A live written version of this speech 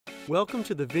Welcome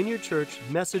to the Vineyard Church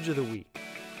Message of the Week.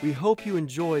 We hope you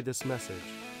enjoy this message.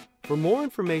 For more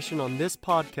information on this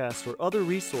podcast or other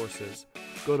resources,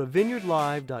 go to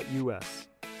vineyardlive.us.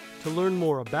 To learn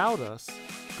more about us,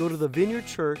 go to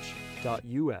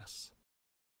thevineyardchurch.us.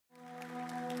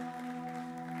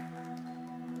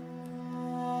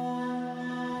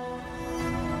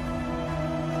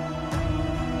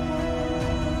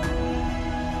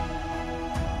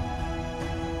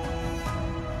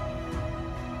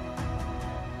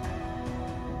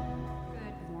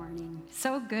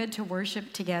 So good to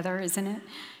worship together, isn't it?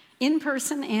 In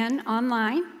person and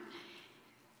online.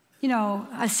 You know,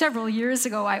 several years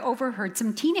ago, I overheard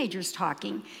some teenagers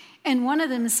talking, and one of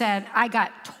them said, "I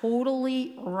got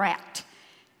totally wrecked."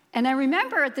 And I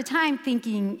remember at the time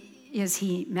thinking, is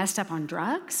he messed up on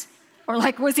drugs? Or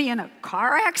was he in a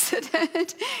car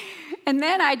accident? And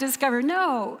then I discovered,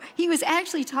 no, he was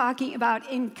actually talking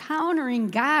about encountering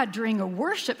God during a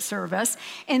worship service,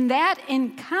 and that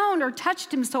encounter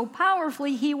touched him so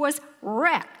powerfully, he was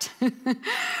wrecked.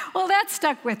 Well, that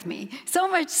stuck with me, so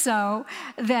much so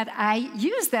that I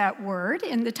used that word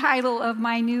in the title of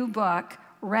my new book,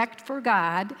 Wrecked for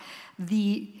God,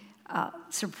 the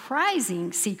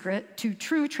surprising secret to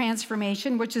true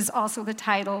transformation, which is also the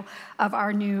title of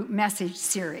our new message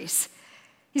series.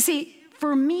 You see,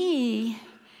 for me,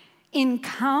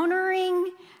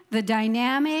 encountering the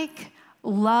dynamic,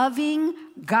 loving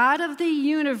God of the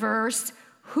universe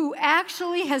who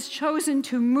actually has chosen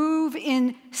to move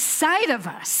inside of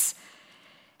us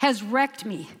has wrecked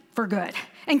me for good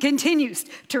and continues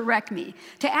to wreck me,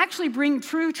 to actually bring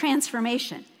true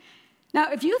transformation.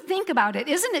 Now, if you think about it,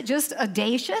 isn't it just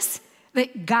audacious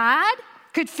that God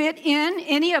could fit in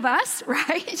any of us,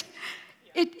 right?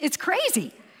 It's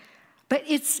crazy, but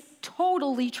it's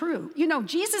totally true. You know,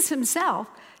 Jesus himself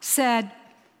said,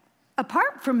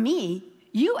 apart from me,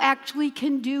 you actually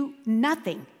can do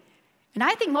nothing. And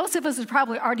I think most of us have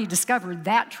probably already discovered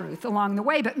that truth along the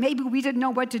way, but maybe we didn't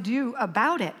know what to do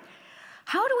about it.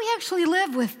 How do we actually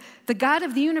live with the God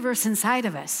of the universe inside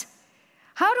of us?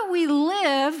 How do we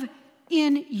live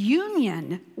in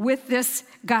union with this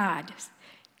God?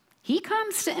 He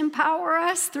comes to empower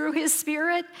us through his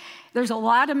Spirit. There's a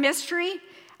lot of mystery.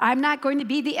 I'm not going to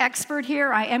be the expert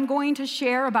here. I am going to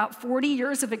share about 40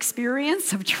 years of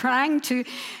experience of trying to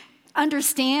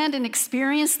understand and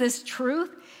experience this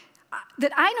truth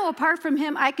that I know apart from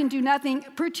him, I can do nothing.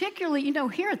 Particularly, you know,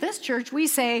 here at this church, we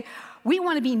say we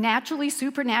want to be naturally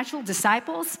supernatural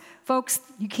disciples. Folks,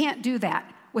 you can't do that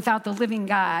without the living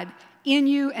God in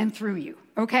you and through you,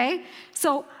 okay?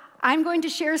 So I'm going to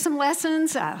share some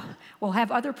lessons. We'll have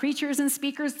other preachers and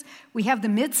speakers. We have the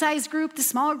mid-sized group, the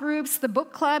small groups, the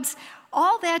book clubs.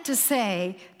 All that to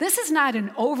say, this is not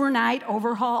an overnight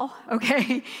overhaul,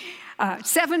 okay?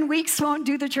 7 weeks won't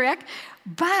do the trick,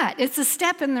 but it's a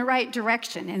step in the right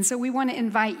direction. And so we want to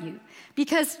invite you,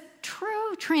 because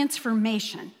true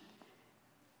transformation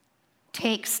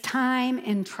takes time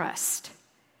and trust.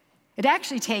 It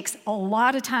actually takes a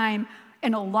lot of time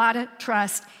and a lot of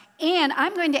trust. And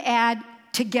I'm going to add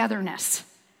togetherness.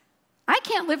 I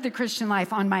can't live the Christian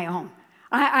life on my own.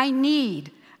 I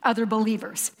need other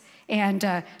believers.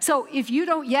 And so if you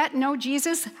don't yet know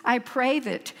Jesus, I pray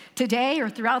that today or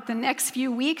throughout the next few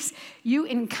weeks, you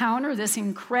encounter this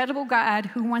incredible God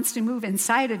who wants to move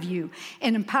inside of you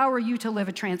and empower you to live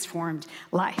a transformed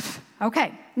life.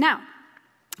 Okay, now,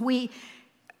 three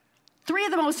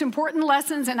of the most important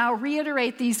lessons, and I'll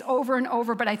reiterate these over and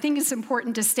over, but I think it's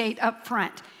important to state up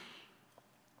front.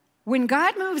 When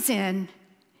God moves in,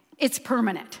 it's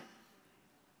permanent.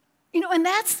 You know, and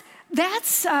that's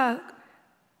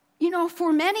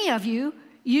for many of you,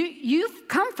 you've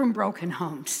come from broken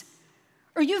homes,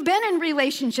 or you've been in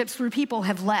relationships where people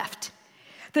have left.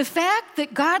 The fact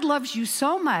that God loves you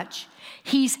so much,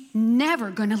 he's never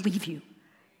going to leave you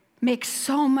makes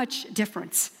so much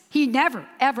difference. He never,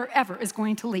 ever, ever is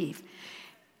going to leave.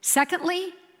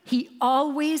 Secondly, he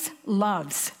always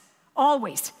loves.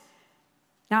 Always.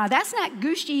 Now, that's not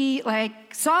gushy,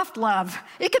 soft love.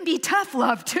 It can be tough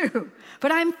love, too.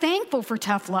 But I'm thankful for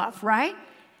tough love, right?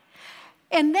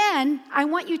 And then I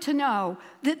want you to know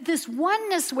that this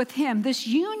oneness with him, this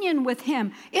union with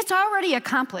him, it's already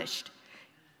accomplished.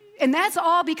 And that's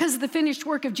all because of the finished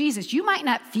work of Jesus. You might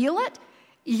not feel it.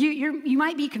 You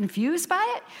might be confused by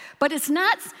it, but it's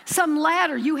not some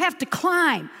ladder you have to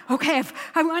climb. Okay, if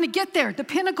I want to get there. The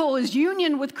pinnacle is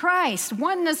union with Christ,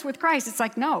 oneness with Christ. It's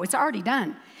like, no, it's already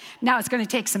done. Now it's going to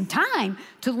take some time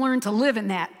to learn to live in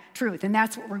that truth, and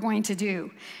that's what we're going to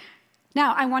do.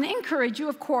 Now, I want to encourage you,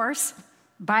 of course,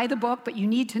 buy the book, but you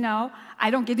need to know I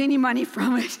don't get any money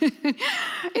from it.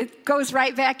 It goes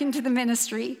right back into the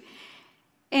ministry.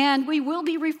 And we will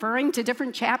be referring to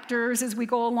different chapters as we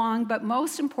go along, but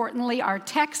most importantly, our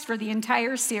text for the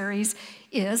entire series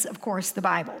is, of course, the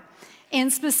Bible.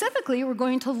 And specifically, we're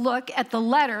going to look at the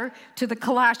letter to the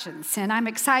Colossians, and I'm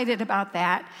excited about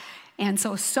that. And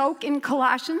so soak in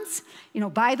Colossians,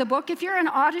 buy the book. If you're an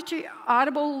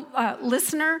Audible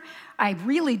listener, I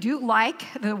really do like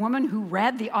the woman who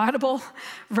read the Audible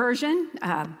version.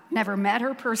 Never met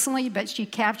her personally, but she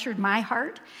captured my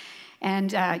heart.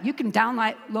 And you can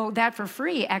download that for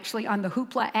free, actually, on the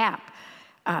Hoopla app.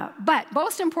 But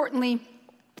most importantly,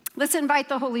 let's invite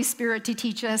the Holy Spirit to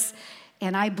teach us.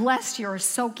 And I bless your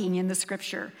soaking in the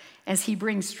Scripture as He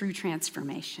brings true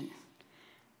transformation.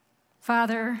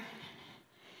 Father,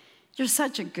 you're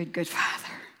such a good, good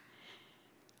Father.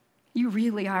 You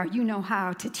really are. You know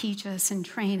how to teach us and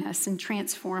train us and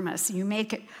transform us. You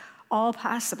make it all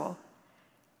possible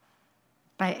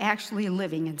by actually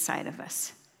living inside of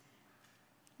us.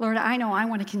 Lord, I know I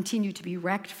want to continue to be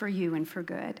wrecked for you and for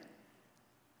good.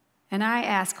 And I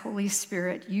ask, Holy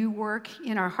Spirit, you work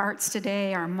in our hearts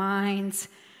today, our minds,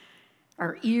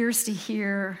 our ears to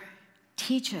hear.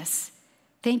 Teach us.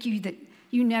 Thank you that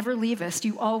you never leave us.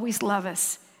 You always love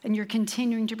us. And you're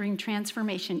continuing to bring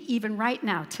transformation even right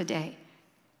now today.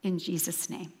 In Jesus'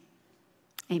 name,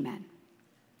 amen.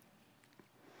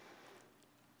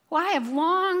 Well, I have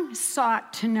long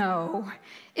sought to know,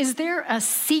 is there a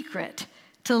secret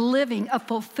to living a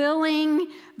fulfilling,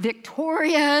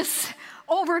 victorious,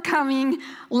 overcoming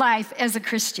life as a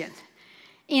Christian?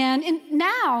 And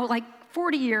now,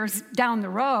 40 years down the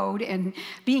road and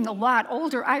being a lot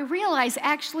older, I realize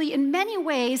actually in many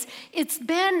ways it's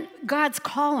been God's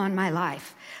call on my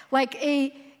life, like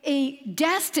a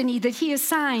destiny that He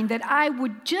assigned that I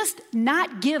would just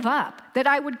not give up, that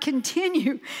I would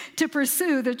continue to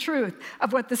pursue the truth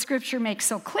of what the Scripture makes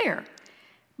so clear.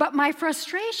 But my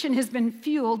frustration has been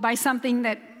fueled by something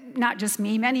that not just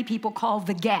me, many people call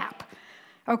the gap.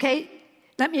 Okay?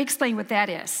 Let me explain what that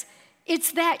is.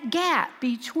 It's that gap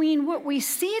between what we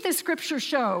see the Scripture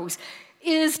shows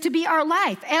is to be our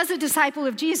life as a disciple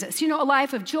of Jesus. A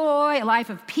life of joy, a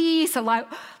life of peace, a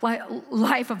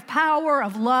life of power,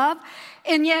 of love.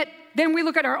 And yet, then we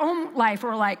look at our own life,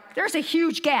 we're like, there's a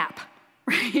huge gap,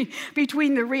 right,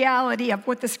 between the reality of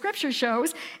what the Scripture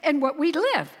shows and what we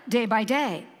live day by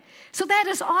day. So that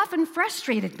has often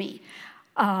frustrated me.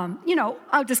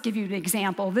 I'll just give you an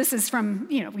example. This is from,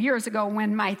 years ago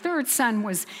when my third son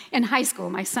was in high school,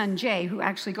 my son Jay, who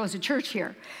actually goes to church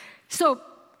here. So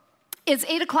it's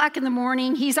 8 o'clock in the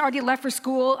morning. He's already left for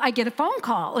school. I get a phone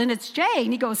call, and it's Jay,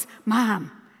 and he goes,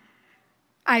 "Mom,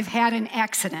 I've had an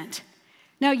accident."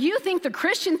 Now, you think the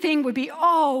Christian thing would be,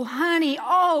 "Oh, honey,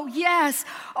 oh, yes,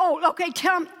 oh, okay,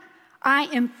 tell me." I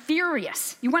am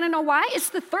furious. You want to know why? It's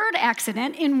the third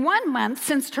accident in 1 month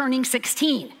since turning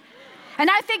 16. And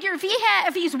I figure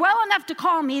if he's well enough to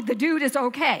call me, the dude is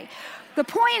okay. The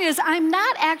point is, I'm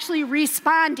not actually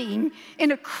responding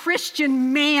in a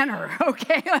Christian manner,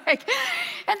 okay?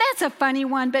 And that's a funny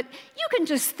one, but you can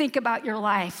just think about your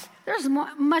life. There's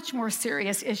much more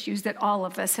serious issues that all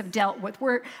of us have dealt with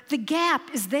where the gap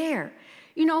is there.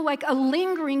 Like a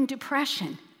lingering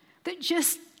depression that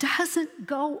just doesn't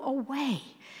go away.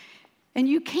 And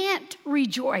you can't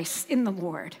rejoice in the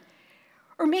Lord.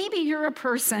 Or maybe you're a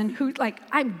person who,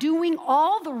 I'm doing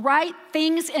all the right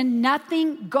things and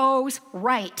nothing goes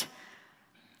right.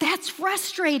 That's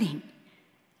frustrating.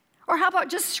 Or how about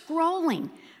just scrolling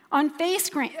on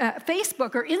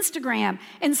Facebook or Instagram,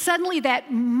 and suddenly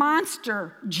that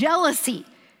monster, jealousy,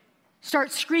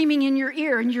 starts screaming in your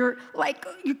ear, and you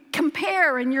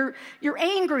compare, and you're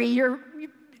angry,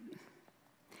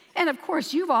 and of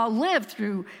course, you've all lived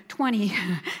through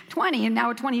 2020 and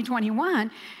now 2021.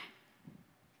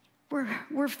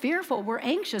 We're fearful, we're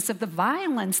anxious of the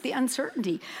violence, the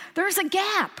uncertainty. There's a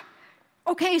gap.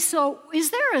 Okay, so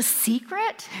is there a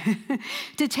secret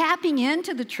to tapping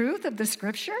into the truth of the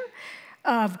Scripture,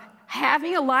 of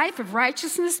having a life of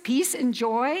righteousness, peace, and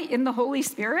joy in the Holy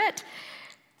Spirit?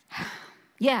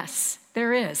 Yes,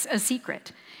 there is a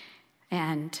secret.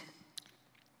 And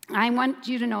I want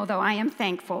you to know, though, I am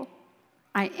thankful.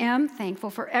 I am thankful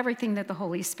for everything that the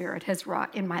Holy Spirit has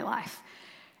wrought in my life.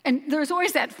 And there's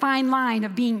always that fine line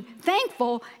of being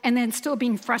thankful and then still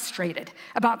being frustrated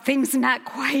about things not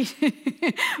quite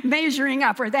measuring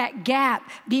up, or that gap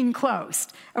being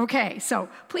closed. Okay, so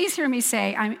please hear me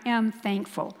say, I am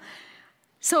thankful.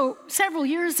 So several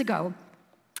years ago,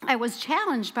 I was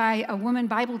challenged by a woman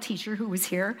Bible teacher who was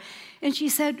here, and she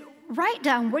said, write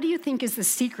down, what do you think is the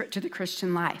secret to the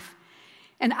Christian life?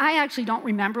 And I actually don't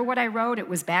remember what I wrote. It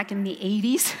was back in the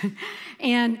 80s.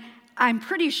 And I'm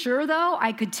pretty sure, though,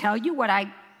 I could tell you what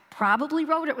I probably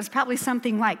wrote, it was probably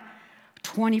something like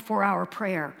 24-hour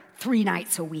prayer 3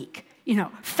 nights a week,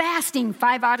 fasting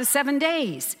 5 out of 7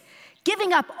 days,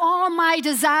 giving up all my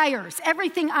desires,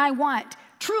 everything I want,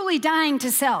 truly dying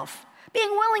to self, being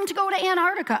willing to go to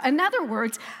Antarctica. In other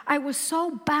words, I was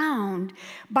so bound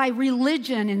by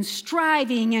religion and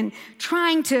striving and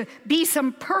trying to be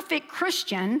some perfect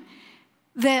Christian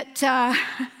that,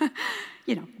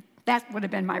 that would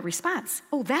have been my response.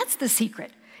 Oh, that's the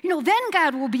secret. Then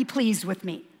God will be pleased with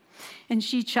me. And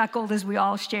she chuckled as we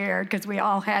all shared because we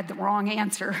all had the wrong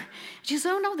answer. She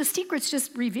said, oh, no, the secret's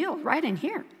just revealed right in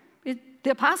here. The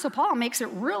Apostle Paul makes it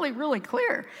really, really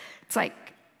clear. It's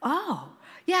like, oh,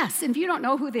 yes, and if you don't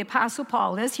know who the Apostle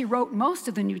Paul is, he wrote most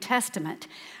of the New Testament.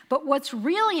 But what's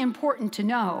really important to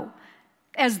know,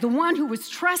 as the one who was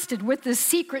trusted with the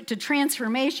secret to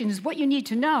transformation, is what you need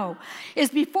to know, is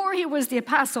before he was the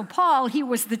Apostle Paul, he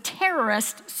was the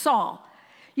terrorist Saul.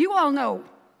 You all know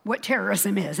what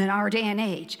terrorism is in our day and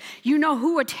age. You know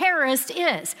who a terrorist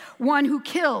is: one who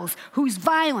kills, who's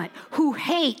violent, who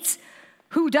hates,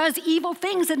 who does evil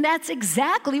things. And that's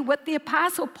exactly what the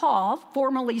Apostle Paul,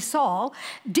 formerly Saul,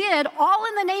 did, all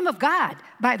in the name of God,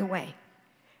 by the way.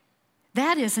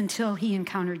 That is until he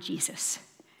encountered Jesus.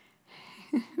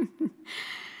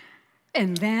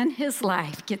 And then his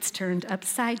life gets turned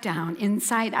upside down,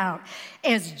 inside out,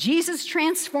 as Jesus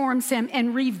transforms him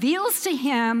and reveals to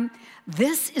him,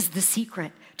 this is the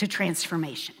secret to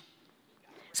transformation.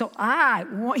 So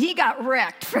he got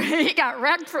wrecked. He got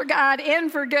wrecked for God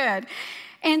and for good.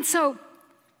 And so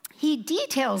he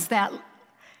details that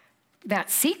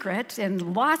secret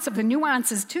and lots of the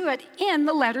nuances to it in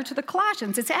the letter to the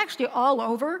Colossians. It's actually all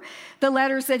over the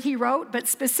letters that he wrote, but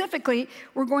specifically,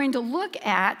 we're going to look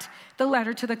at the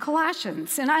letter to the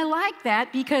Colossians. And I like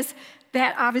that because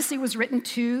that obviously was written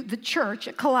to the church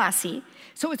at Colossae.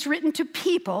 So it's written to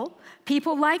people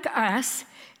like us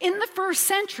in the first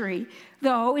century,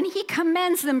 though, and he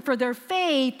commends them for their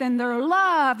faith and their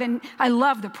love. And I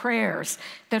love the prayers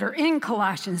that are in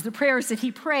Colossians, the prayers that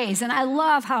he prays. And I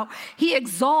love how he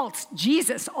exalts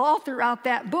Jesus all throughout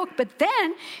that book. But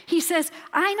then he says,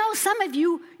 I know some of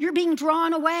you, you're being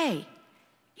drawn away.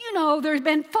 There's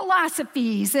been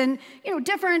philosophies and,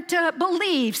 different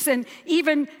beliefs and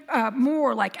even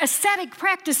more like ascetic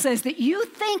practices that you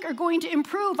think are going to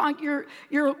improve on your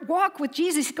walk with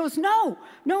Jesus. He goes, no.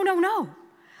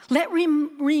 Let me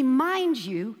remind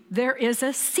you, there is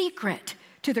a secret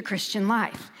to the Christian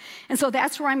life. And so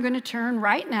that's where I'm going to turn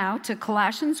right now to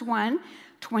Colossians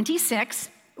 1:26.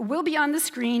 It will be on the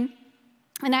screen.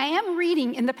 And I am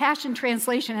reading in the Passion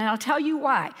Translation, and I'll tell you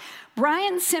why.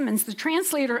 Brian Simmons, the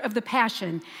translator of the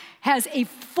Passion, has a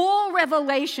full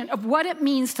revelation of what it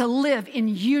means to live in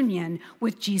union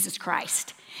with Jesus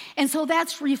Christ. And so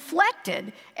that's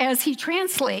reflected as he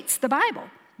translates the Bible,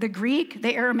 the Greek,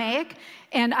 the Aramaic,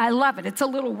 and I love it. It's a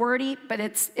little wordy, but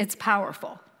it's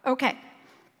powerful. Okay,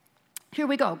 here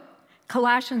we go.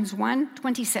 Colossians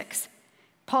 1:26.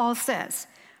 Paul says,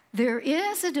 there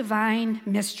is a divine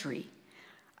mystery,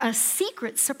 a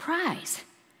secret surprise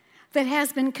that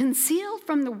has been concealed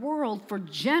from the world for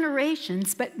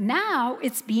generations, but now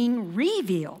it's being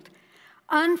revealed,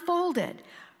 unfolded,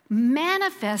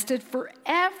 manifested for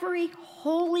every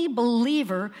holy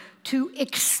believer to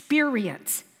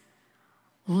experience.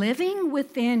 Living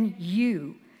within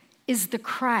you is the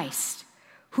Christ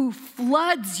who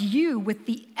floods you with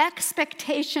the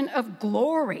expectation of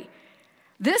glory.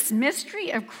 This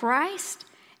mystery of Christ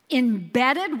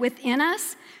embedded within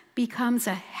us becomes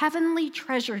a heavenly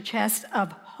treasure chest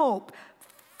of hope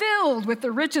filled with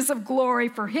the riches of glory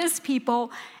for his people,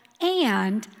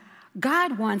 and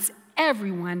God wants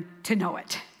everyone to know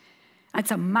it.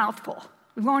 That's a mouthful.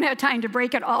 We won't have time to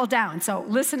break it all down, so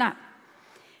listen up.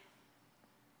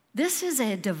 This is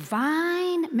a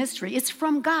divine mystery. It's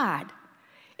from God.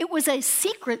 It was a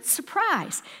secret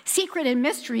surprise. Secret and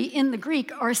mystery in the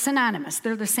Greek are synonymous.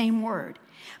 They're the same word.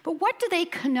 But what do they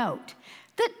connote?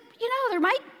 That, there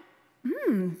might,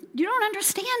 you don't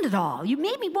understand it all. You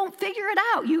maybe won't figure it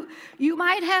out. You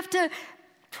might have to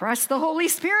trust the Holy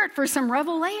Spirit for some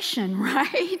revelation,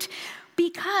 right?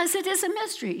 Because it is a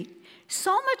mystery.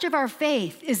 So much of our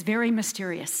faith is very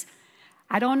mysterious.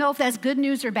 I don't know if that's good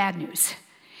news or bad news.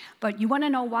 But you want to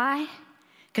know why?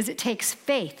 Because it takes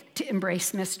faith to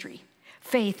embrace mystery,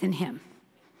 faith in him.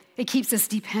 It keeps us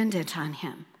dependent on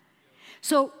him.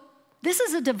 So this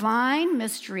is a divine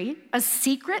mystery, a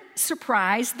secret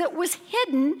surprise that was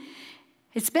hidden.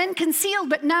 It's been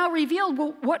concealed, but now revealed.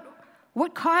 Well,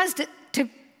 what caused it to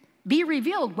be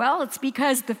revealed? Well, it's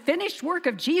because the finished work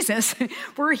of Jesus,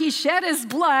 where he shed his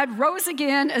blood, rose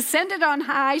again, ascended on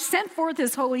high, sent forth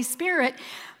his Holy Spirit,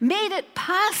 made it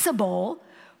possible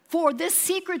for this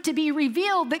secret to be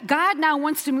revealed that God now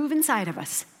wants to move inside of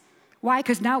us. Why?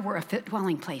 Because now we're a fit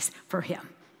dwelling place for him.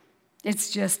 It's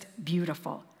just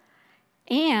beautiful.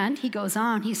 And he goes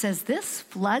on, he says, this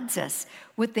floods us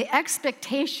with the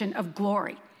expectation of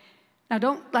glory. Now,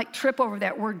 don't trip over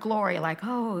that word glory like,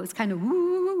 oh, it's kind of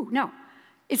woo. No,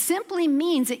 it simply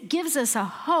means it gives us a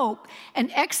hope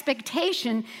and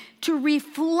expectation to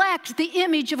reflect the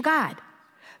image of God.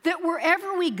 That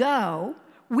wherever we go,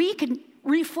 we can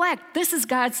reflect, this is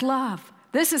God's love.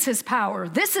 This is his power.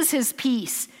 This is his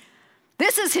peace.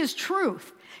 This is his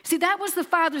truth. See, that was the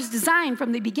Father's design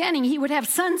from the beginning. He would have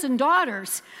sons and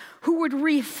daughters who would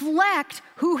reflect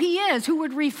who he is, who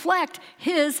would reflect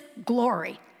his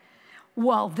glory.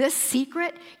 Well, this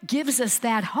secret gives us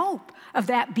that hope of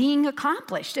that being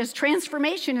accomplished as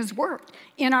transformation is worked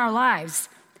in our lives.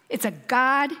 It's a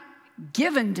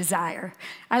God-given desire.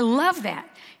 I love that.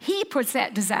 He puts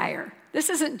that desire. This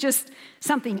isn't just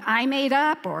something I made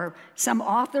up or some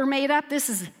author made up. This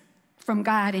is from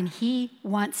God, and he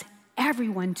wants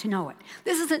everyone to know it.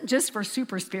 This isn't just for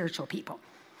super spiritual people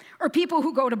or people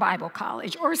who go to Bible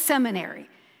college or seminary.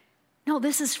 No,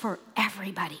 this is for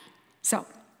everybody. So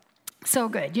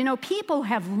good. You know, people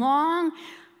have long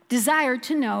desired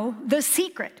to know the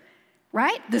secret,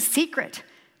 right? The secret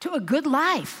to a good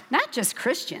life, not just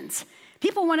Christians.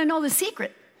 People want to know the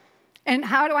secret. And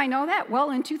how do I know that?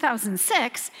 Well, in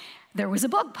 2006, there was a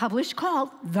book published called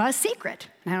The Secret.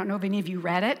 And I don't know if any of you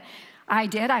read it. I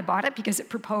did. I bought it because it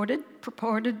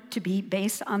purported to be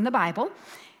based on the Bible.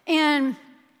 And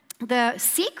The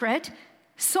Secret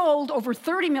sold over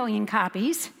 30 million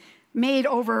copies, made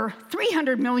over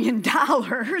 $300 million.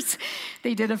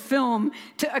 They did a film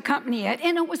to accompany it,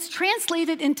 and it was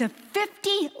translated into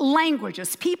 50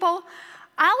 languages. People,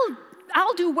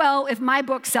 I'll do well if my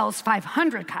book sells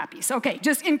 500 copies. Okay,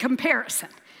 just in comparison.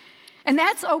 And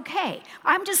that's okay.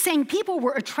 I'm just saying people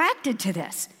were attracted to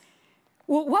this.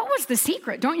 Well, what was the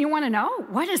secret? Don't you want to know?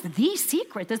 What is the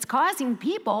secret that's causing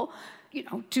people,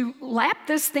 to lap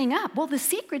this thing up? Well, the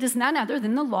secret is none other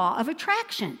than the law of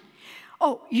attraction.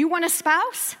 Oh, you want a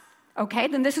spouse? Okay,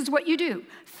 then this is what you do.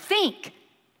 Think.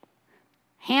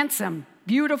 Handsome,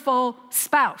 beautiful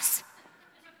spouse.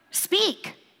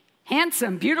 Speak.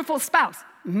 Handsome, beautiful spouse.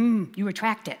 You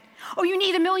attract it. Oh, you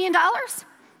need $1 million?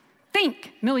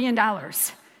 Think $1 million.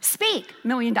 Speak $1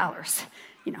 million.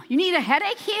 You need a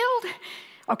headache healed?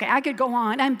 Okay, I could go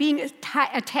on. I'm being a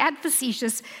tad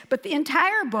facetious, but the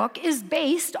entire book is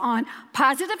based on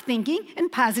positive thinking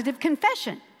and positive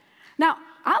confession. Now,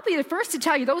 I'll be the first to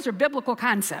tell you those are biblical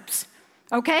concepts,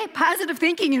 okay? Positive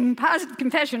thinking and positive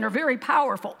confession are very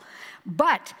powerful.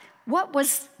 But what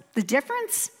was the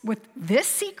difference with this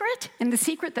secret and the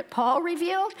secret that Paul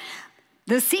revealed?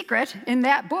 The secret in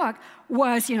that book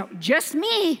was, just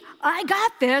me, I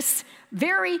got this,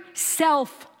 very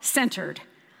self-centered.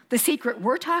 The secret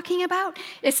we're talking about,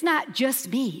 it's not just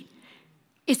me.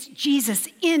 It's Jesus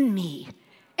in me,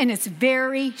 and it's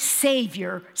very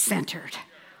Savior-centered.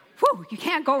 Whew, you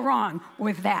can't go wrong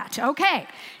with that. Okay,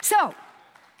 so,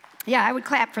 yeah, I would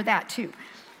clap for that too.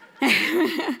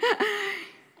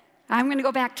 I'm going to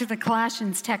go back to the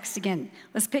Colossians text again.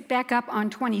 Let's pick back up on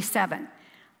 27.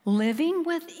 Living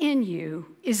within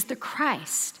you is the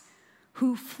Christ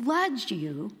who floods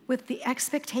you with the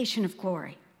expectation of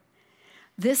glory.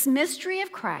 This mystery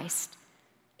of Christ,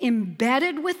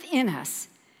 embedded within us,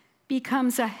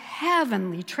 becomes a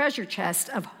heavenly treasure chest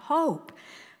of hope,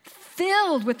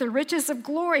 filled with the riches of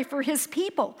glory for his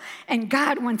people, and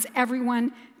God wants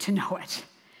everyone to know it.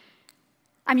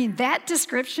 That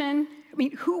description,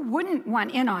 who wouldn't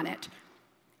want in on it?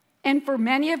 And for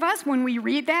many of us, when we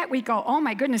read that, we go, oh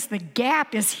my goodness, the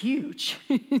gap is huge.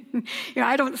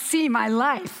 I don't see my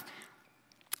life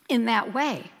in that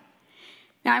way.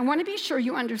 Now, I want to be sure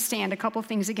you understand a couple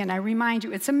things again. I remind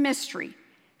you, it's a mystery.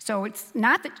 So it's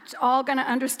not that it's all going to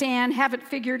understand, have it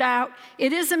figured out.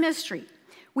 It is a mystery.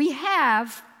 We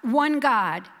have one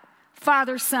God,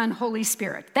 Father, Son, Holy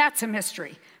Spirit. That's a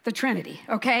mystery, the Trinity,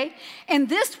 okay? And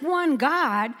this one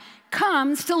God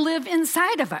comes to live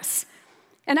inside of us.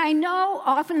 And I know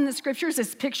often in the scriptures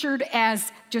it's pictured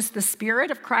as just the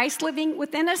Spirit of Christ living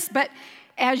within us, but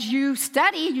as you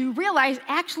study, you realize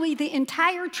actually the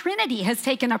entire Trinity has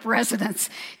taken up residence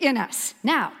in us.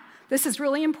 Now, this is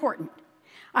really important.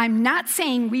 I'm not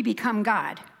saying we become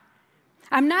God.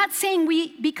 I'm not saying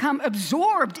we become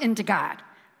absorbed into God.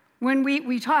 When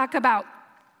we talk about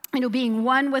being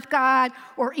one with God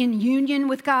or in union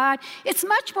with God, it's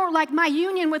much more like my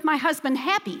union with my husband,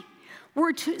 Happy.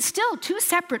 We're still two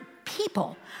separate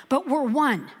people, but we're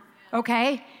one,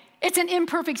 okay? It's an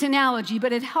imperfect analogy,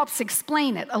 but it helps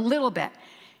explain it a little bit.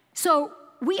 So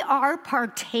we are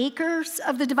partakers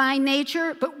of the divine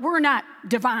nature, but we're not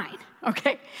divine,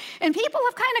 okay? And people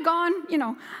have kind of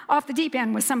gone, off the deep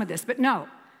end with some of this, but no.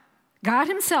 God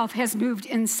himself has moved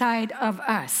inside of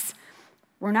us.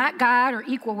 We're not God or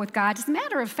equal with God. As a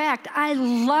matter of fact, I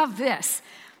love this.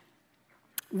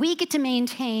 We get to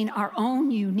maintain our own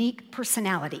unique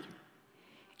personality.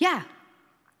 Yeah,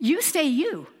 you stay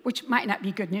you, which might not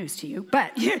be good news to you,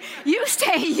 but you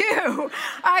stay you,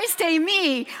 I stay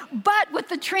me, but with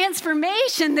the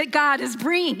transformation that God is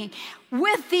bringing,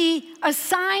 with the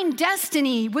assigned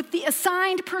destiny, with the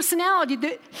assigned personality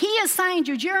that he assigned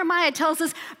you. Jeremiah tells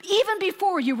us even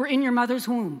before you were in your mother's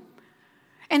womb.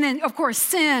 And then, of course,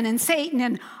 sin and Satan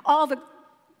and all the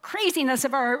craziness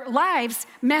of our lives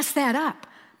mess that up.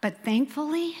 But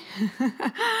thankfully,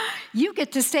 you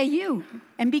get to stay you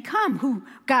and become who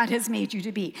God has made you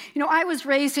to be. I was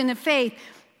raised in a faith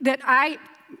that I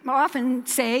often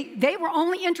say they were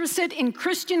only interested in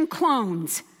Christian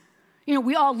clones.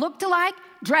 We all looked alike,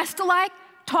 dressed alike,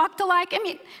 talked alike. I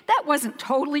mean, that wasn't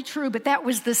totally true, but that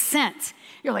was the sense.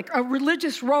 You're like a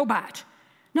religious robot.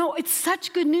 No, it's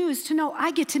such good news to know I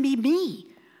get to be me.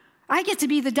 I get to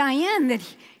be the Dianne that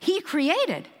he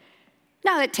created.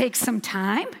 Now, that takes some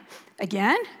time.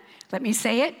 Again, let me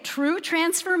say it. True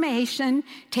transformation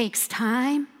takes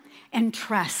time and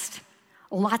trust.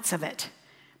 Lots of it.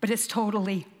 But it's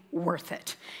totally worth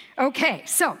it. Okay,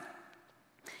 so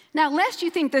now, lest you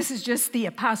think this is just the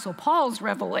Apostle Paul's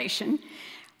revelation,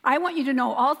 I want you to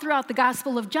know all throughout the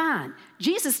Gospel of John,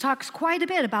 Jesus talks quite a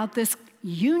bit about this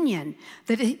union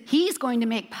that he's going to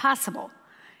make possible.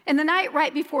 And the night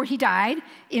right before he died,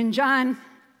 in John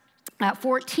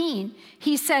 14,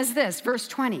 he says this, verse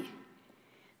 20.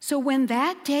 So when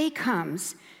that day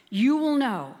comes, you will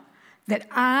know that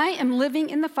I am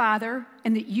living in the Father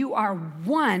and that you are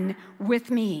one with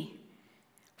me.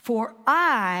 For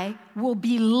I will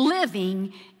be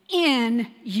living in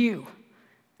you.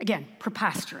 Again,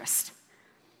 preposterous.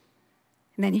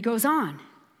 And then he goes on.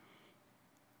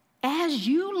 As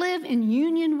you live in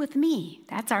union with me,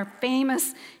 that's our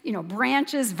famous,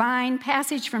 branches, vine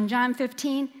passage from John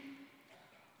 15.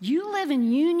 You live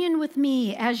in union with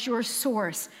me as your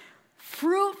source.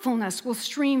 Fruitfulness will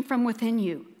stream from within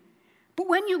you. But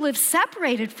when you live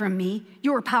separated from me,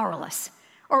 you are powerless.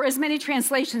 Or as many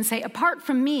translations say, apart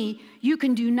from me, you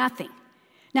can do nothing.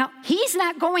 Now, he's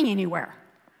not going anywhere.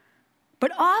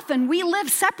 But often we live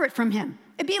separate from him.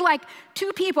 It'd be like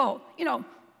two people,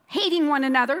 hating one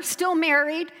another, still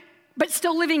married, but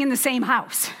still living in the same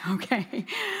house, okay?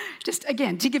 Just,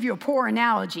 again, to give you a poor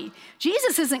analogy,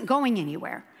 Jesus isn't going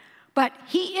anywhere, but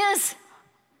he is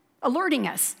alerting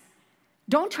us.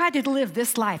 Don't try to live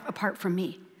this life apart from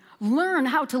me. Learn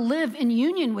how to live in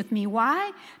union with me.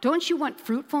 Why? Don't you want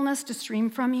fruitfulness to stream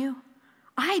from you?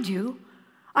 I do.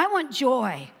 I want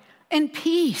joy and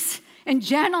peace and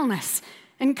gentleness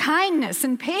and kindness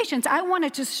and patience. I want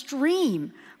it to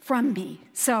stream from me.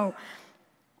 So,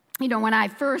 when I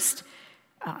first,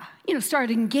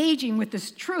 started engaging with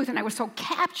this truth, and I was so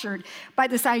captured by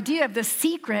this idea of the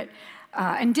secret,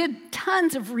 and did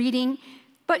tons of reading.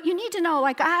 But you need to know,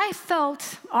 I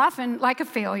felt often like a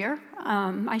failure.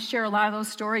 I share a lot of those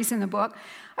stories in the book.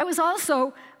 I was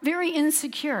also very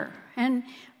insecure. And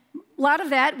a lot of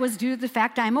that was due to the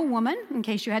fact I'm a woman, in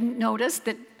case you hadn't noticed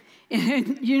that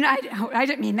I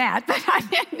didn't mean that, but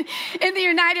in the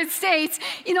United States,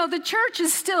 the church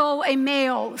is still a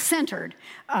male-centered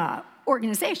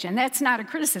organization. That's not a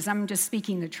criticism, I'm just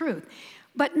speaking the truth.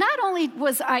 But not only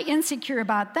was I insecure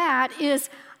about that, is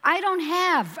I don't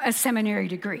have a seminary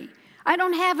degree. I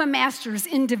don't have a master's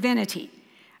in divinity.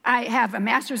 I have a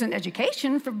master's in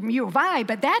education from U of I,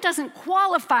 but that doesn't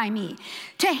qualify me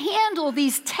to handle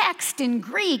these texts in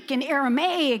Greek and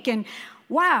Aramaic and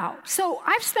wow. So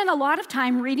I've spent a lot of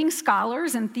time reading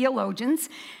scholars and theologians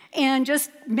and just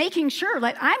making sure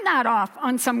that I'm not off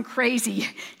on some crazy,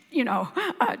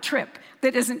 trip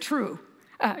that isn't true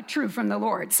from the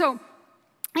Lord. So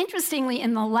interestingly,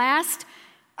 in the last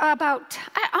about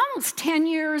almost 10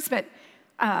 years, but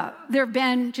there have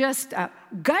been just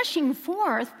gushing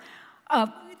forth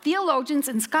of theologians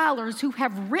and scholars who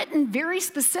have written very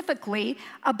specifically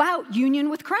about union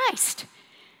with Christ.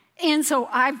 And so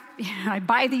I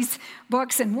buy these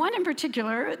books, and one in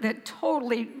particular that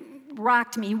totally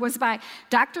rocked me was by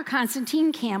Dr.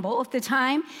 Constantine Campbell. At the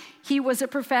time, he was a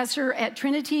professor at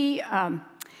Trinity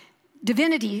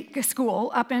Divinity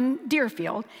School up in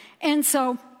Deerfield. And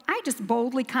so I just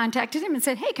boldly contacted him and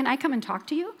said, hey, can I come and talk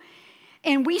to you?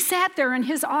 And we sat there in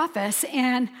his office,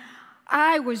 and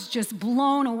I was just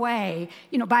blown away,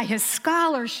 by his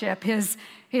scholarship, his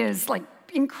like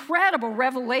incredible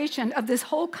revelation of this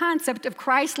whole concept of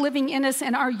Christ living in us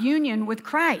and our union with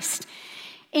Christ.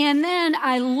 And then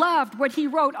I loved what he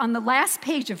wrote on the last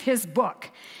page of his book.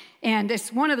 And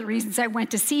it's one of the reasons I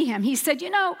went to see him. He said,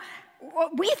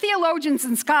 we theologians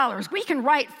and scholars, we can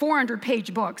write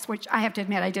 400-page books, which I have to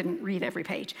admit I didn't read every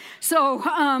page. So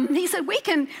he said, we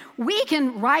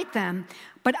can write them,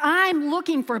 but I'm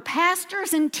looking for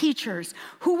pastors and teachers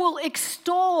who will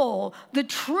extol the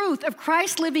truth of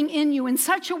Christ living in you in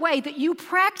such a way that you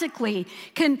practically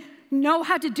can know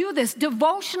how to do this.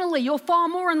 Devotionally, you'll fall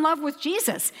more in love with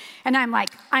Jesus. And I'm like,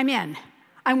 I'm in.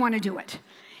 I want to do it.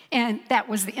 And that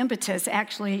was the impetus,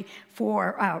 actually,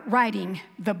 for writing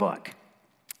the book.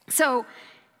 So,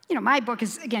 my book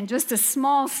is, again, just a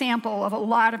small sample of a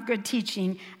lot of good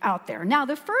teaching out there. Now,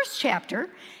 the first chapter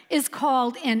is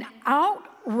called An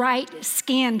Outright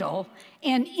Scandal,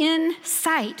 an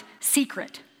In-Sight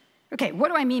Secret. Okay, what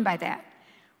do I mean by that?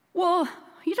 Well,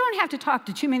 you don't have to talk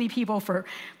to too many people for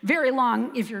very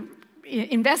long if you're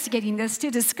investigating this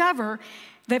to discover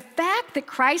the fact that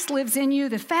Christ lives in you,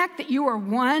 the fact that you are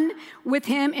one with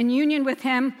him, in union with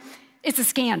him, it's a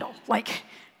scandal. Like,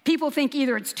 people think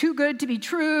either it's too good to be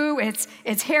true, it's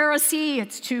heresy,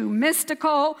 it's too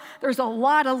mystical. There's a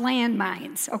lot of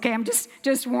landmines, okay? I'm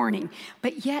just warning.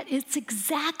 But yet it's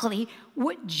exactly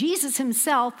what Jesus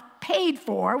himself paid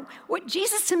for, what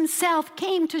Jesus himself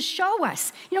came to show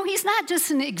us. He's not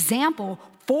just an example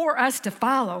for us to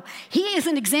follow. He is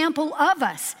an example of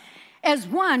us as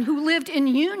one who lived in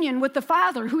union with the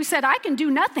Father, who said, I can do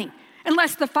nothing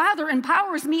unless the Father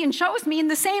empowers me and shows me. In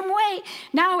the same way,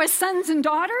 now as sons and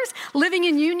daughters living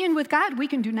in union with God, we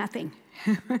can do nothing.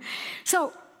 But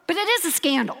it is a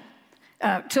scandal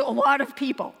to a lot of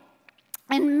people.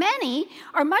 And many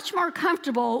are much more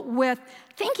comfortable with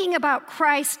thinking about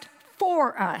Christ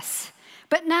for us,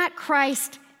 but not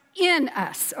Christ in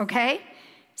us, okay?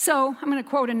 So I'm going to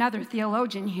quote another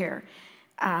theologian here.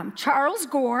 Charles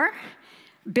Gore,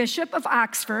 Bishop of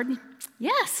Oxford.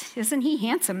 Yes, isn't he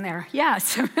handsome there?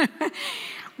 Yes.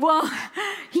 Well,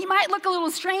 he might look a little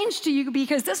strange to you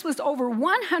because this was over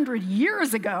 100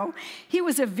 years ago. He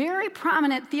was a very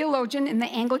prominent theologian in the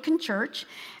Anglican Church,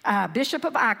 Bishop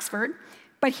of Oxford.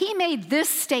 But he made this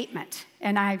statement,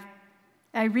 and I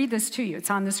read this to you.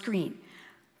 It's on the screen.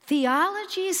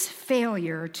 Theology's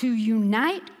failure to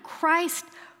unite Christ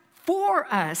for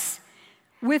us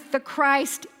with the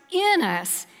Christ in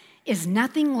us is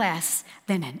nothing less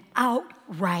than an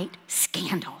outright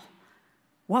scandal.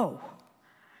 Whoa.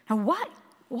 Now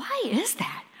why is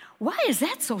that? Why is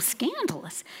that so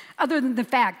scandalous? Other than the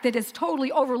fact that it's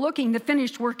totally overlooking the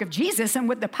finished work of Jesus and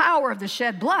with the power of the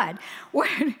shed blood.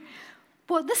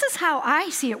 Well, this is how I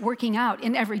see it working out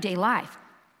in everyday life.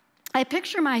 I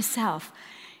picture myself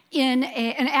in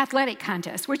an athletic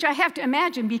contest, which I have to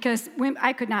imagine because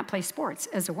I could not play sports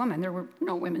as a woman. There were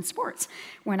no women's sports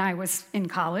when I was in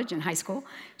college and high school.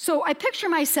 So I picture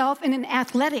myself in an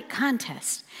athletic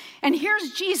contest. And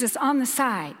here's Jesus on the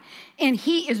side, and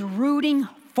he is rooting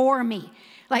for me.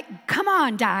 Like, come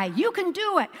on, Di, you can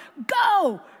do it.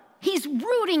 Go. He's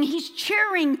rooting, he's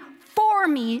cheering for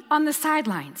me on the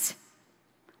sidelines.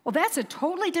 Well, that's a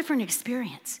totally different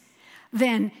experience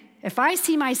than if I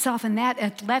see myself in that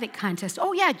athletic contest.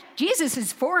 Oh yeah, Jesus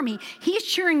is for me. He's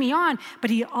cheering me on,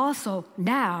 but he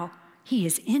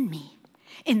is in me,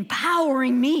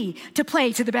 empowering me to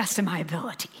play to the best of my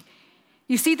ability.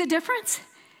 You see the difference?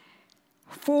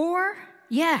 For,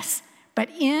 yes, but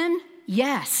in,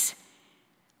 yes.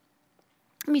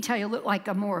 Let me tell you like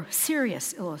a more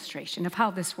serious illustration of how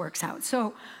this works out.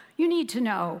 So you need to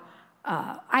know,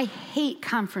 I hate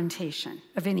confrontation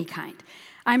of any kind.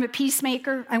 I'm a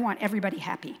peacemaker. I want everybody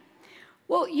happy.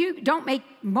 Well, you don't make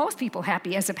most people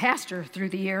happy as a pastor through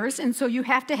the years, and so you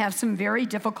have to have some very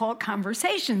difficult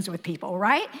conversations with people,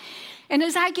 right? And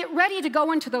as I get ready to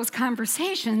go into those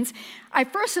conversations,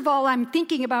 I'm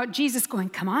thinking about Jesus going,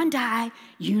 come on, Di,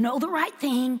 you know the right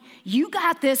thing. You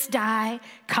got this, Di.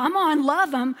 Come on,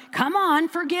 love him. Come on,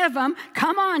 forgive him.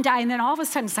 Come on, Di. And then all of a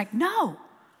sudden it's like, no.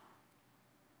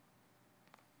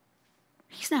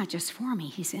 He's not just for me,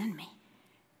 he's in me.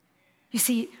 You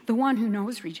see, the one who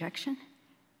knows rejection,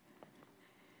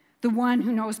 the one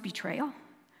who knows betrayal,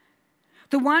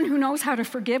 the one who knows how to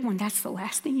forgive when that's the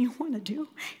last thing you want to do,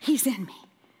 he's in me.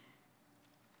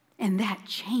 And that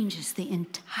changes the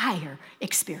entire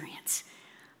experience.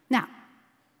 Now,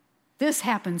 this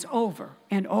happens over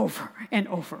and over and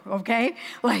over, okay?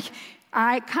 Like,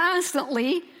 I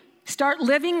constantly start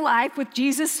living life with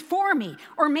Jesus for me,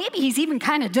 or maybe he's even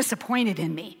kind of disappointed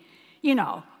in me.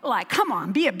 Like, come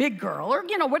on, be a big girl, or,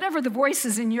 whatever the voice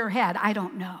is in your head. I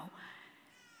don't know.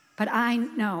 But I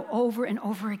know over and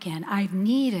over again, I've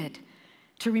needed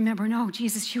to remember, no,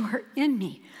 Jesus, you are in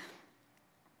me.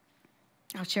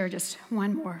 I'll share just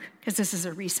one more, because this is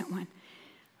a recent one.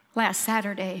 Last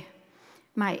Saturday,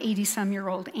 my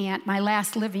 80-some-year-old aunt, my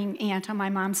last living aunt on my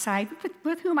mom's side,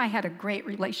 with whom I had a great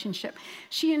relationship,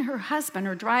 she and her husband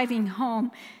are driving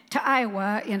home to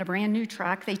Iowa in a brand new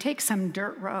truck. They take some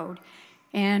dirt road,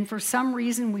 and for some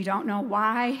reason, we don't know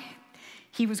why,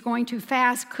 he was going too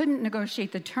fast, couldn't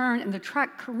negotiate the turn, and the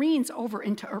truck careens over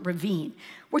into a ravine,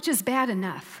 which is bad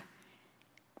enough.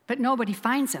 But nobody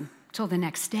finds him till the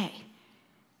next day.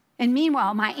 And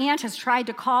meanwhile, my aunt has tried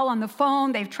to call on the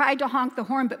phone. They've tried to honk the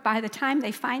horn, but by the time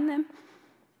they find them,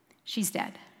 she's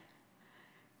dead.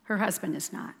 Her husband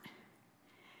is not.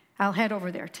 I'll head over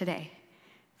there today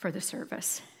for the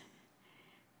service.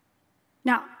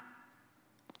 Now,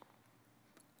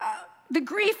 the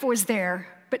grief was there,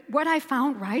 but what I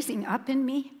found rising up in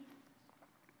me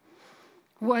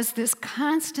was this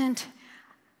constant,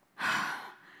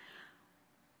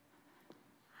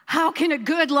 how can a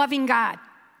good, loving God,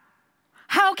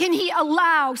 how can he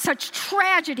allow such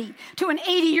tragedy to an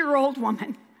 80-year-old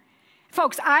woman?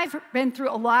 Folks, I've been through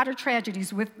a lot of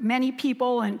tragedies with many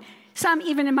people, and some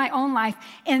even in my own life,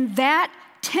 and that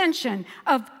tension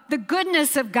of the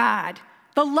goodness of God,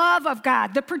 the love of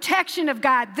God, the protection of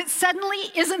God that suddenly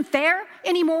isn't there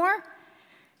anymore.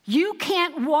 You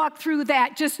can't walk through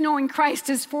that just knowing Christ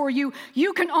is for you.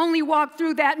 You can only walk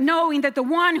through that knowing that the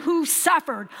one who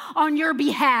suffered on your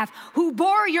behalf, who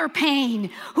bore your pain,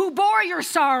 who bore your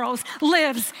sorrows,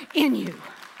 lives in you.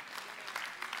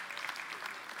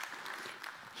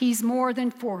 He's more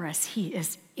than for us. He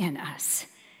is in us.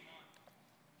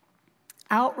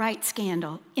 Outright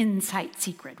scandal, insight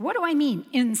secret. What do I mean,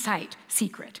 insight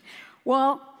secret?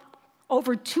 Well,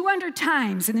 over 200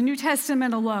 times in the New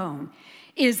Testament alone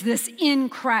is this in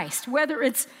Christ. Whether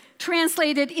it's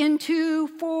translated into,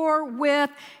 for, with,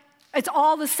 it's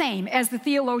all the same, as the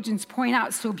theologians point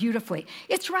out so beautifully.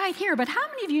 It's right here, but how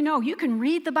many of you know you can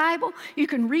read the Bible, you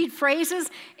can read phrases,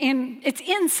 and it's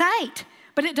insight,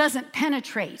 but it doesn't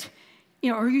penetrate,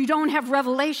 or you don't have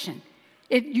revelation.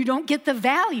 You don't get the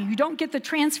value. You don't get the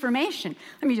transformation.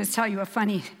 Let me just tell you a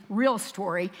funny, real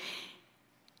story.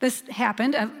 This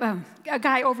happened. A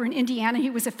guy over in Indiana, he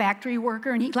was a factory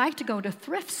worker, and he liked to go to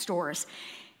thrift stores.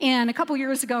 And a couple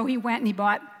years ago, he went and he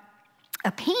bought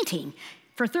a painting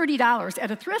for $30 at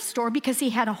a thrift store because he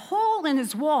had a hole in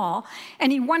his wall,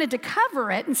 and he wanted to cover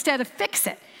it instead of fix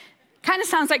it. Kind of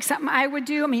sounds like something I would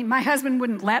do. I mean, my husband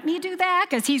wouldn't let me do that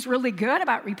because he's really good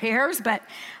about repairs. But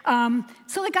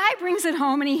so the guy brings it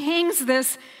home and he hangs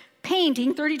this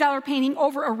painting, $30 painting,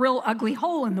 over a real ugly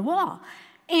hole in the wall.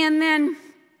 And then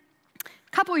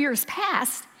a couple years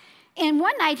pass, and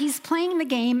one night he's playing the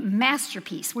game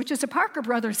Masterpiece, which is a Parker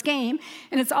Brothers game,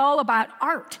 and it's all about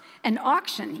art and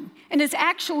auctioning. And it's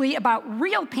actually about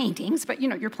real paintings, but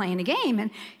you're playing a game.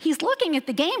 And he's looking at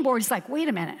the game board. He's like, wait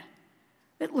a minute.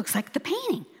 It looks like the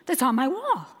painting that's on my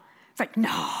wall. It's like,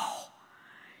 no.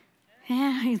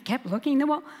 Yeah, he kept looking at the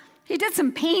wall. He did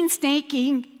some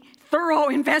painstaking, thorough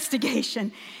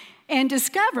investigation and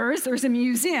discovers there's a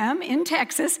museum in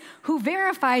Texas who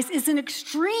verifies it's an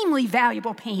extremely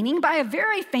valuable painting by a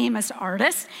very famous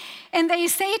artist. And they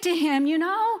say to him,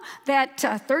 that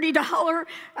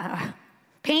 $30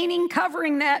 painting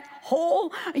covering that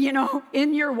hole,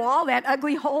 in your wall, that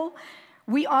ugly hole,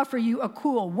 we offer you a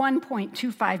cool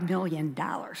 $1.25 million.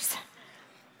 Why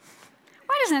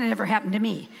doesn't that ever happen to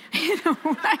me?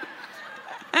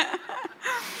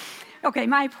 Okay,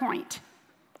 my point.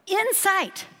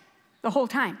 Insight the whole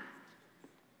time.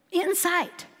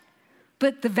 Insight.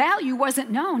 But the value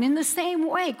wasn't known. In the same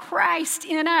way, Christ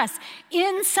in us,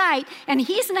 insight, and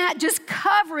he's not just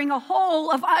covering a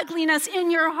hole of ugliness in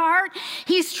your heart,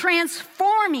 he's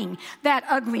transforming that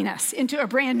ugliness into a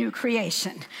brand new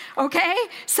creation, okay?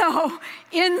 So,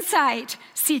 insight,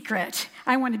 secret.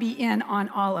 I want to be in on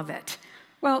all of it.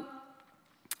 Well,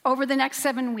 over the next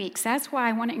 7 weeks, that's why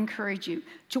I want to encourage you,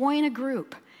 join a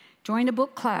group, join a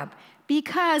book club,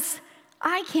 because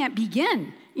I can't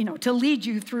begin to lead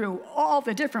you through all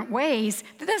the different ways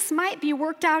that this might be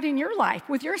worked out in your life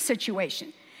with your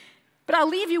situation. But I'll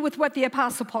leave you with what the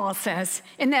Apostle Paul says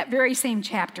in that very same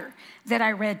chapter that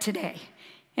I read today.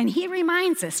 And he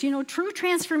reminds us, true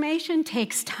transformation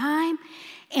takes time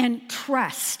and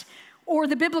trust, or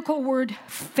the biblical word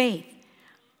faith.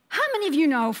 How many of you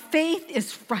know faith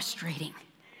is frustrating?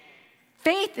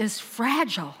 Faith is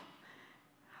fragile.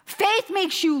 Faith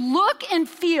makes you look and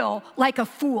feel like a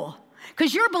fool.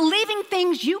 because you're believing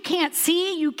things you can't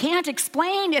see, you can't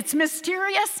explain, it's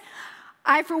mysterious.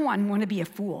 I, for one, want to be a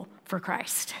fool for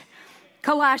Christ.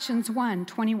 Colossians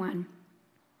 1:21.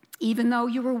 Even though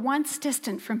you were once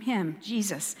distant from him,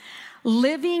 Jesus,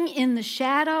 living in the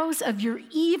shadows of your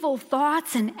evil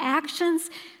thoughts and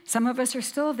actions, some of us are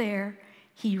still there,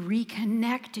 he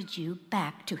reconnected you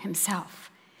back to himself.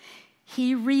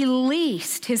 He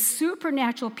released his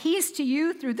supernatural peace to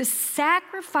you through the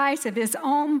sacrifice of his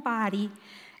own body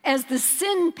as the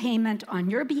sin payment on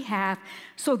your behalf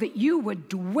so that you would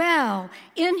dwell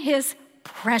in his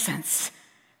presence.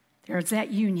 There's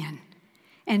that union.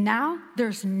 And now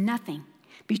there's nothing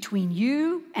between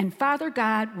you and Father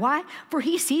God. Why? For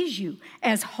he sees you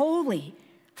as holy,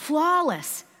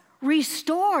 flawless,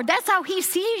 restored. That's how he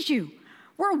sees you.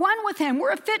 We're one with him.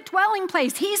 We're a fit dwelling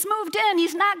place. He's moved in.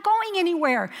 He's not going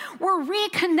anywhere. We're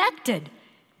reconnected.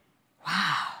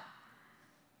 Wow.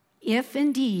 If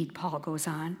indeed, Paul goes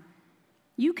on,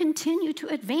 you continue to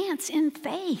advance in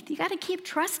faith, you got to keep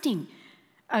trusting,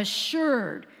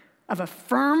 assured of a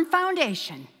firm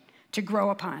foundation to grow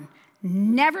upon.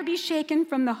 Never be shaken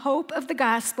from the hope of the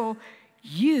gospel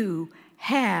you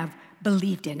have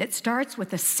believed in. It starts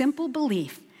with a simple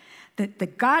belief that the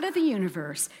God of the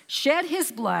universe shed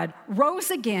his blood, rose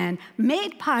again,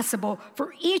 made possible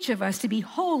for each of us to be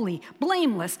holy,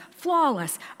 blameless,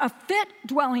 flawless, a fit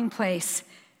dwelling place,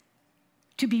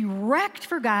 to be wrecked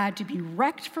for God, to be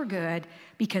wrecked for good,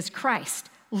 because Christ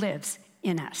lives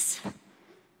in us.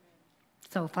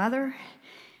 So, Father,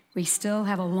 we still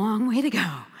have a long way to go,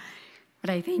 but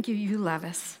I thank you, you love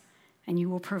us, and you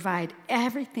will provide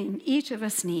everything each of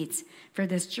us needs for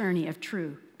this journey of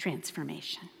true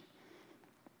transformation.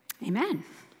 Amen.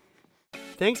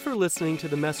 Thanks for listening to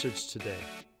the message today.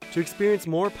 To experience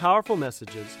more powerful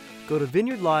messages, go to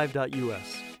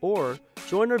vineyardlive.us or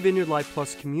join our Vineyard Live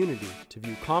Plus community to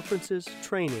view conferences,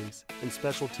 trainings, and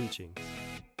special teachings.